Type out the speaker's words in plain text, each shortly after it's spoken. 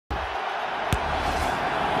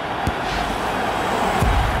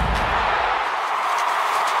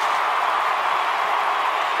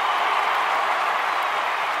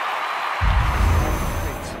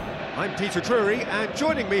I'm Peter Drury, and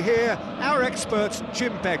joining me here, our expert,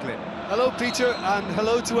 Jim Beglin. Hello, Peter, and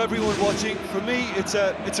hello to everyone watching. For me, it's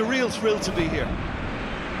a real thrill to be here.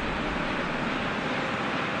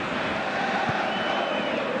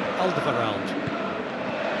 Alderweireld.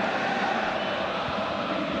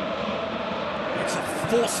 It's a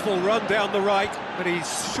forceful run down the right, but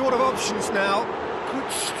he's short of options now.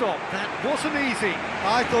 Good stop, that wasn't easy.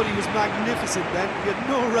 I thought he was magnificent then. He had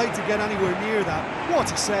no right to get anywhere near that.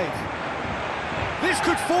 What a save. This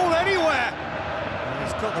could fall anywhere.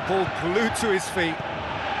 He's got the ball glued to his feet.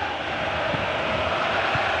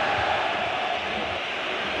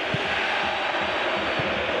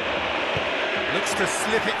 Looks to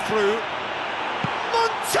slip it through.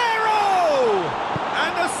 Montero!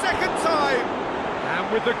 And a second time!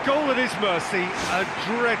 And with the goal at his mercy, a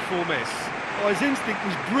dreadful miss. Oh, his instinct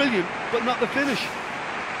was brilliant, but not the finish.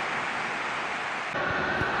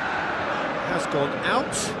 Has gone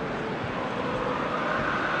out.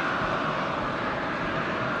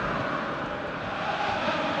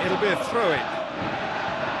 It'll be a throw-in.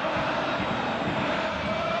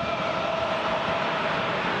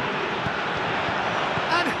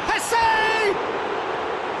 And Hesse!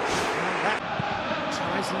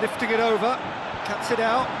 Tries lifting it over, cuts it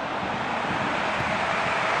out.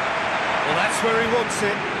 Well, that's where he wants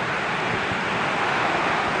it.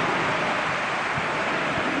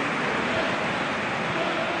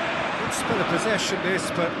 Good spell of possession this,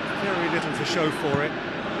 but very little to show for it.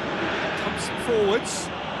 Comes forwards.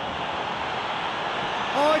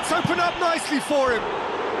 Oh, it's opened up nicely for him.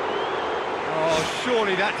 Oh,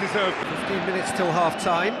 surely that deserved 15 minutes till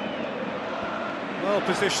half-time. Well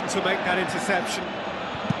positioned to make that interception.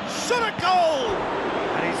 Shot a goal!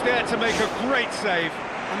 And he's there to make a great save.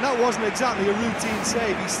 And that wasn't exactly a routine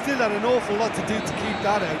save. He still had an awful lot to do to keep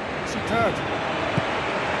that out. Superb.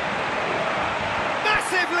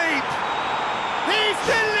 Massive leap! He's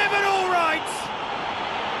delivered all right!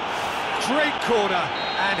 Great corner,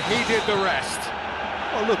 and he did the rest.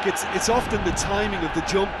 Oh, look, it's often the timing of the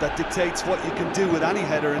jump that dictates what you can do with any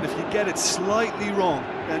header, and if you get it slightly wrong,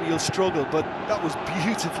 then you'll struggle. But that was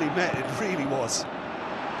beautifully met, it really was.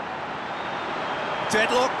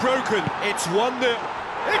 Deadlock broken, it's 1-0.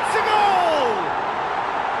 It's a goal!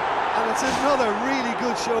 And it's another really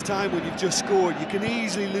good show time when you've just scored. You can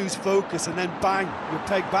easily lose focus and then bang, you're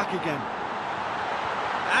pegged back again.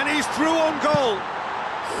 And he's through on goal.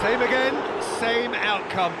 Same again, same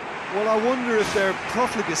outcome. Well, I wonder if their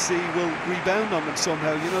profligacy will rebound on them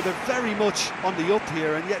somehow. You know, they're very much on the up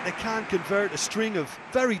here, and yet they can't convert a string of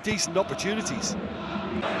very decent opportunities.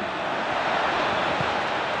 And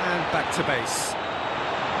back to base.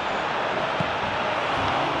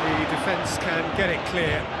 The defence can get it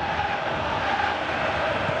clear.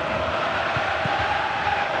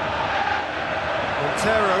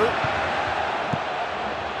 Montero.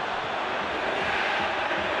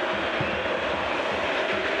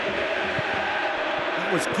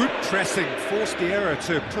 That was good pressing, forced the error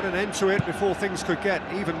to put an end to it before things could get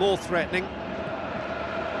even more threatening.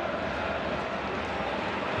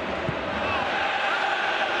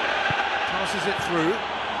 Passes it through.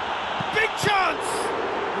 Big chance!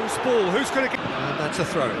 Whose ball? Who's going to get... And that's a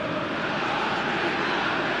throw.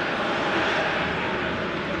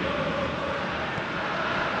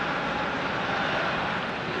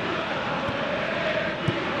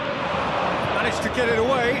 Managed to get it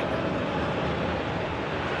away.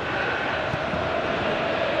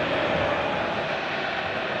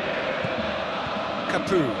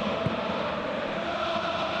 Capu.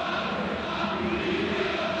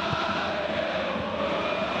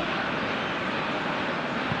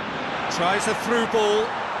 Tries a through ball.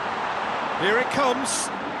 Here it comes.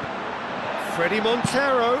 Freddie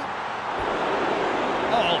Montero.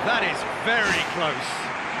 Oh, that is very close.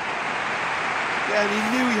 Yeah, and he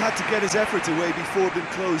knew he had to get his efforts away before being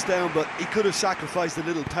closed down, but he could have sacrificed a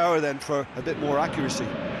little power then for a bit more accuracy.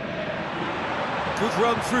 Good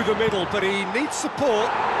run through the middle, but he needs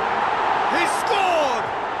support. He's scored!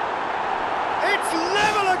 It's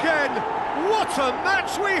level again! What a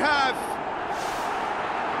match we have!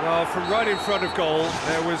 Well, from right in front of goal,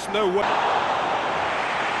 there was no way.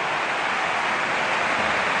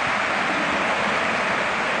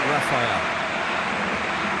 Raphael.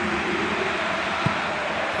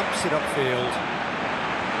 Pumps it upfield.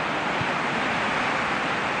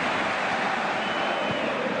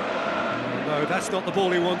 Oh, no, that's not the ball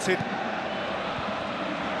he wanted.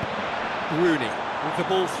 Rooney with the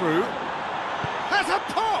ball through. Has a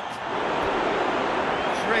pop!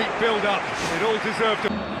 Great build-up. It all deserved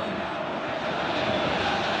a...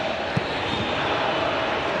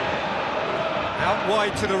 Out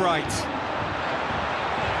wide to the right.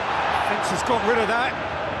 defence has got rid of that.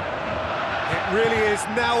 It really is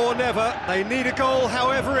now or never. They need a goal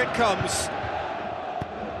however it comes.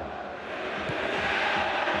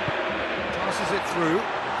 Passes it through.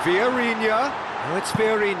 Villarreal. Oh, it's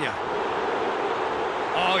Villarreal.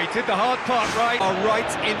 Oh, he did the hard part right. Oh,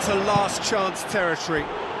 right into last chance territory.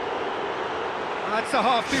 That's a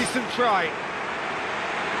half-decent try.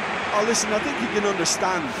 Oh, listen, I think you can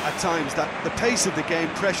understand at times that the pace of the game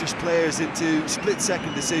pressures players into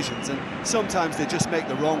split-second decisions, and sometimes they just make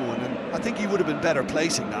the wrong one, and I think he would have been better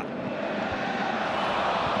placing that.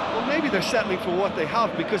 Well, maybe they're settling for what they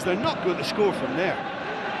have because they're not going to score from there.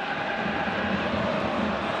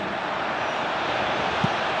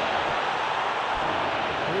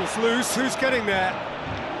 Ball's loose, who's getting there?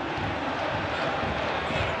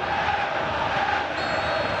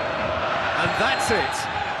 And that's it.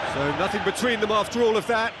 So nothing between them after all of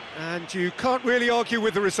that, and you can't really argue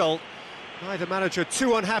with the result. Neither manager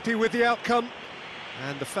too unhappy with the outcome,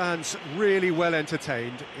 and the fans really well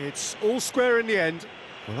entertained. It's all square in the end.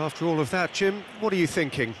 Well, after all of that, Jim, what are you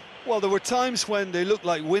thinking? Well, there were times when they looked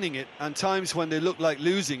like winning it and times when they looked like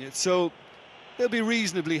losing it, so they'll be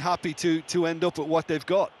reasonably happy to end up with what they've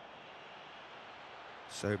got.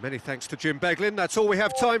 So many thanks to Jim Beglin. That's all we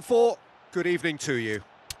have time for. Good evening to you.